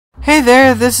Hey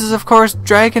there, this is of course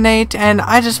DragoNate, and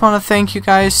I just want to thank you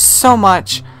guys so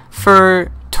much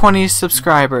for 20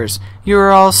 subscribers. You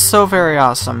are all so very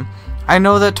awesome. I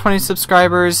know that 20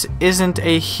 subscribers isn't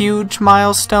a huge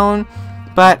milestone,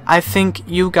 but I think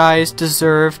you guys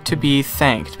deserve to be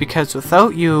thanked, because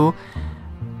without you,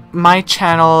 my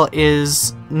channel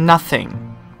is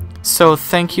nothing. So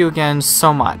thank you again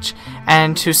so much.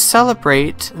 And to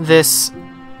celebrate this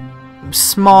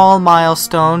small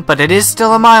milestone, but it is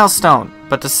still a milestone,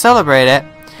 but to celebrate it,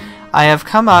 I have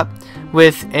come up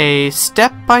with a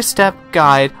step-by-step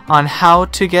guide on how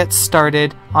to get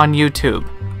started on YouTube.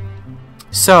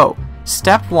 So,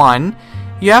 step 1,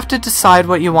 you have to decide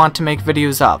what you want to make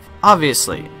videos of,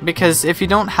 obviously, because if you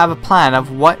don't have a plan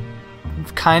of what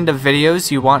kind of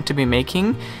videos you want to be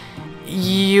making,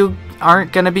 you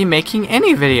aren't going to be making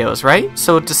any videos, right?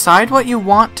 So decide what you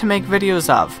want to make videos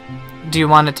of. Do you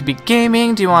want it to be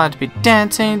gaming? Do you want it to be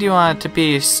dancing? Do you want it to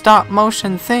be stop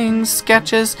motion things,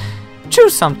 sketches?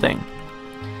 Choose something.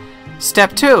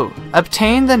 Step 2.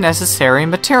 Obtain the necessary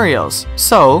materials.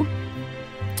 So,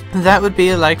 that would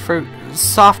be like for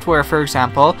software, for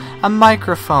example, a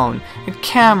microphone, a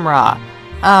camera,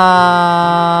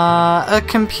 a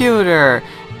computer,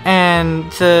 and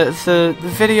the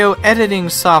video editing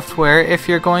software if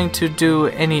you're going to do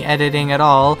any editing at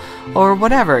all, or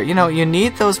whatever. You know, you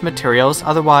need those materials,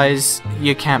 otherwise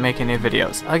you can't make any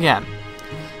videos. Again.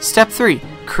 Step 3.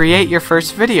 Create your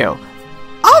first video.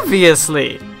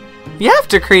 Obviously! You have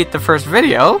to create the first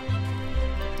video.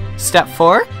 Step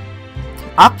 4.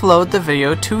 Upload the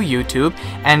video to YouTube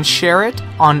and share it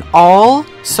on all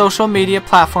social media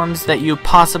platforms that you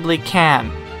possibly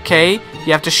can. Okay?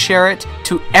 You have to share it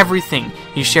to everything.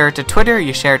 You share it to Twitter,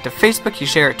 you share it to Facebook, you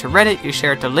share it to Reddit, you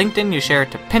share it to LinkedIn, you share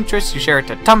it to Pinterest, you share it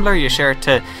to Tumblr, you share it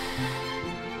to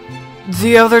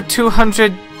the other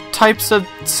 200 types of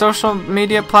social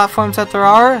media platforms that there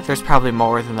are. There's probably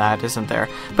more than that, isn't there?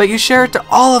 But you share it to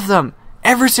all of them.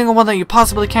 Every single one that you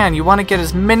possibly can. You want to get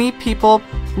as many people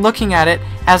looking at it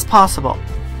as possible.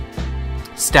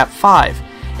 Step 5.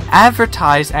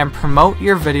 Advertise and promote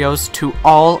your videos to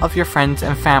all of your friends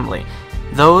and family.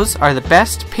 Those are the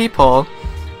best people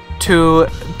to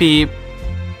be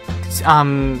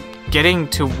getting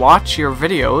to watch your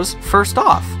videos first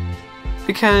off,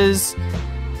 because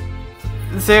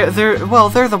they're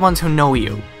the ones who know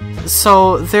you,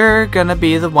 so they're gonna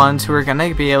be the ones who are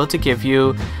gonna be able to give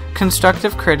you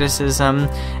constructive criticism,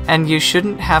 and you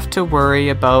shouldn't have to worry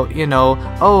about, you know,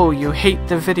 oh, you hate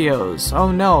the videos,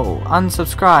 oh no,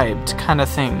 unsubscribed kind of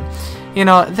thing. You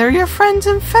know, they're your friends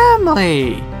and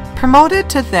family. Promote it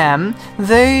to them.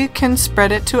 They can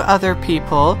spread it to other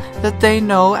people that they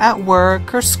know at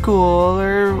work or school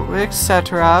or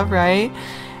etc., right?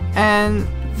 And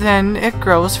then it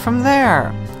grows from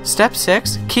there. Step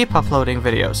 6, keep uploading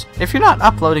videos. If you're not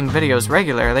uploading videos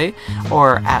regularly,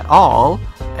 or at all,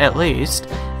 at least,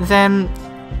 then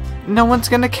no one's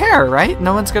gonna care, right?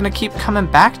 No one's gonna keep coming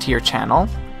back to your channel.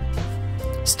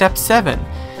 Step 7.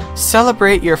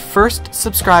 Celebrate your first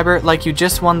subscriber like you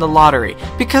just won the lottery,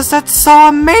 because that's so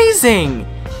amazing!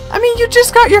 I mean, you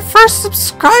just got your first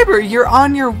subscriber! You're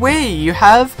on your way! You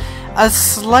have a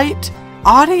slight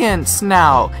audience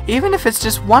now. Even if it's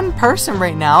just one person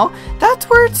right now, that's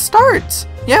where it starts.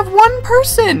 You have one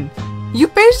person! You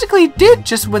basically did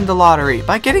just win the lottery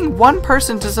by getting one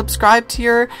person to subscribe to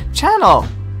your channel.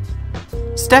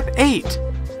 Step 8.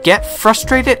 Get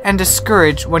frustrated and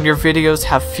discouraged when your videos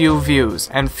have few views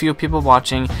and few people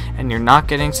watching and you're not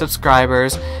getting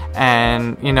subscribers,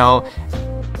 and, you know,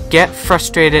 get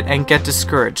frustrated and get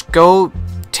discouraged. Go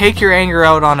take your anger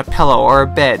out on a pillow or a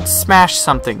bed. Smash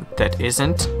something that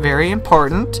isn't very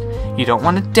important. You don't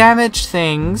want to damage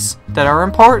things that are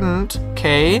important,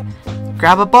 okay?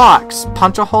 Grab a box.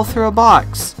 Punch a hole through a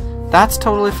box. That's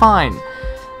totally fine.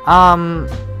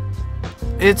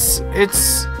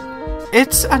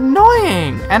 It's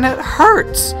annoying and it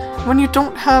hurts when you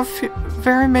don't have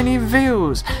very many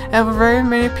views and very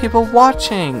many people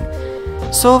watching.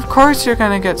 So of course you're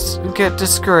gonna get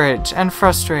discouraged and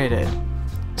frustrated.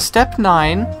 Step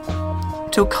 9.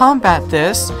 To combat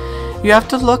this, you have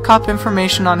to look up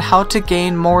information on how to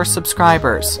gain more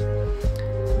subscribers.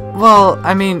 Well,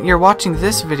 I mean, you're watching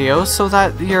this video, so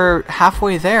that you're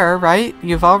halfway there, right?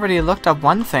 You've already looked up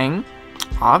one thing,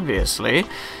 obviously.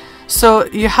 So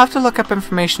you have to look up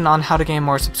information on how to gain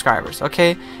more subscribers,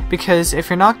 okay? Because if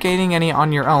you're not gaining any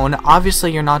on your own,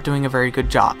 obviously you're not doing a very good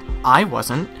job. I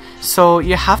wasn't. So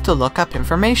you have to look up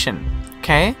information,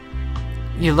 okay?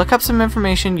 You look up some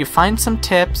information, you find some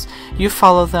tips, you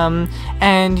follow them,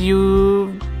 and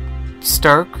you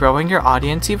start growing your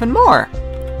audience even more.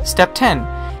 Step 10.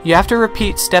 you have to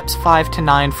repeat steps 5 to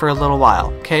 9 for a little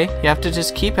while, okay? You have to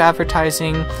just keep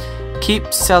advertising,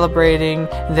 keep celebrating,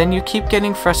 then you keep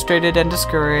getting frustrated and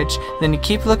discouraged, then you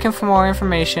keep looking for more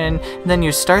information, then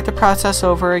you start the process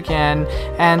over again,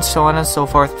 and so on and so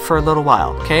forth for a little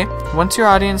while, okay? Once your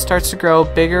audience starts to grow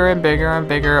bigger and bigger and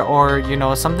bigger, or, you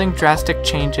know, something drastic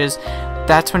changes,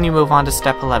 that's when you move on to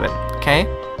step 11, okay?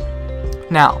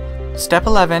 Now, step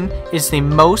 11 is the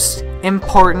most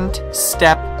important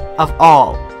step of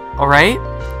all, alright?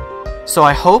 So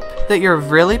I hope that you're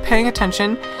really paying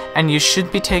attention, and you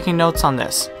should be taking notes on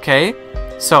this, okay?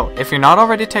 So, if you're not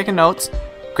already taking notes,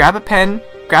 grab a pen,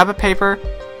 grab a paper,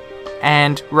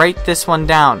 and write this one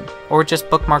down, or just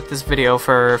bookmark this video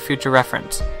for future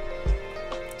reference.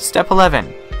 Step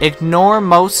 11. Ignore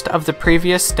most of the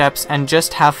previous steps and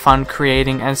just have fun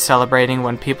creating and celebrating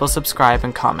when people subscribe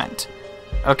and comment.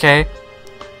 Okay?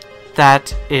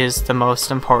 That is the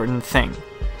most important thing,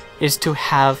 is to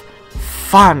have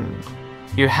fun.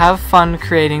 You have fun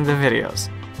creating the videos.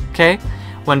 Okay?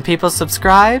 When people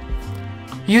subscribe,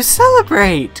 you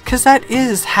celebrate, because that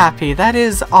is happy, that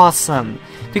is awesome,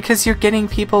 because you're getting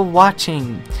people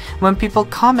watching. When people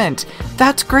comment,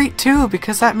 that's great too,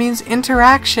 because that means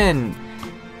interaction.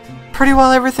 Pretty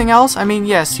well everything else, I mean,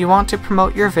 yes, you want to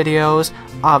promote your videos,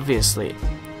 obviously.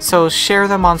 So share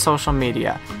them on social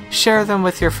media. Share them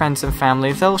with your friends and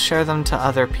family. They'll share them to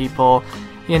other people.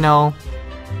 You know,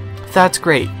 that's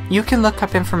great. You can look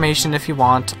up information if you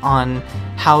want on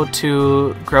how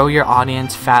to grow your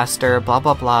audience faster, blah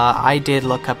blah blah. I did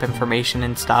look up information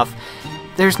and stuff.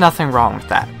 There's nothing wrong with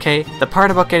that, okay? The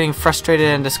part about getting frustrated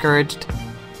and discouraged,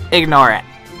 ignore it.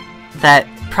 That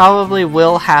probably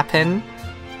will happen.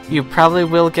 You probably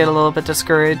will get a little bit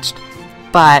discouraged,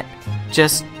 but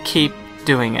just keep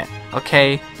doing it,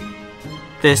 okay?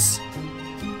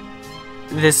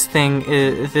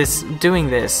 Doing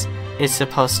this is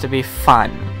supposed to be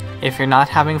fun. If you're not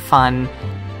having fun,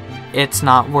 it's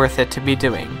not worth it to be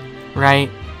doing, right?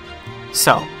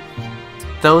 So,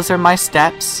 those are my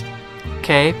steps,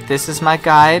 okay? This is my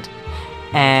guide,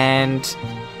 and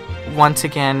once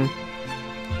again,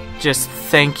 just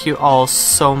thank you all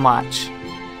so much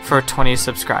for 20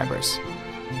 subscribers.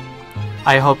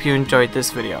 I hope you enjoyed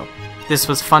this video. This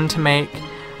was fun to make.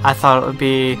 I thought it would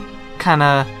be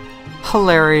kinda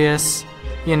hilarious,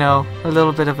 you know, a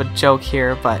little bit of a joke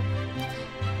here, but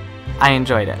I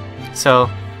enjoyed it. So,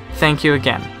 thank you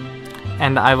again,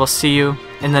 and I will see you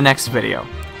in the next video.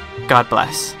 God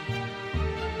bless.